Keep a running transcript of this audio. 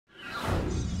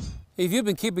If you've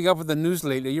been keeping up with the news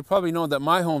lately, you probably know that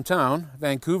my hometown,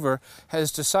 Vancouver,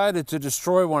 has decided to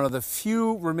destroy one of the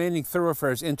few remaining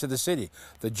thoroughfares into the city,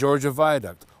 the Georgia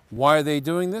Viaduct. Why are they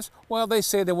doing this? Well, they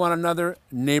say they want another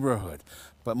neighborhood.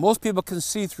 But most people can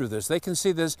see through this. They can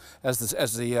see this as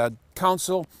the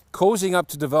council cozying up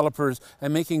to developers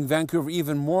and making Vancouver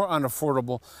even more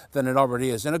unaffordable than it already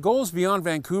is. And it goes beyond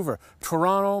Vancouver.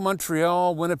 Toronto,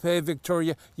 Montreal, Winnipeg,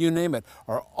 Victoria, you name it,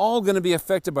 are all going to be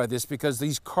affected by this because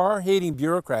these car-hating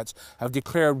bureaucrats have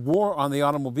declared war on the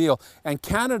automobile. And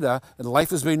Canada, and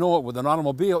life as we know it with an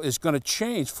automobile, is going to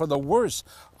change for the worse.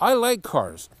 I like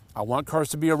cars. I want cars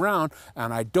to be around,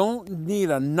 and I don't need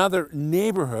another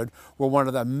neighborhood where one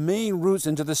of the main routes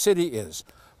into the city is.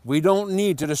 We don't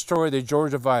need to destroy the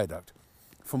Georgia Viaduct.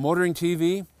 For Motoring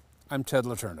TV, I'm Ted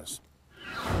Laturnus.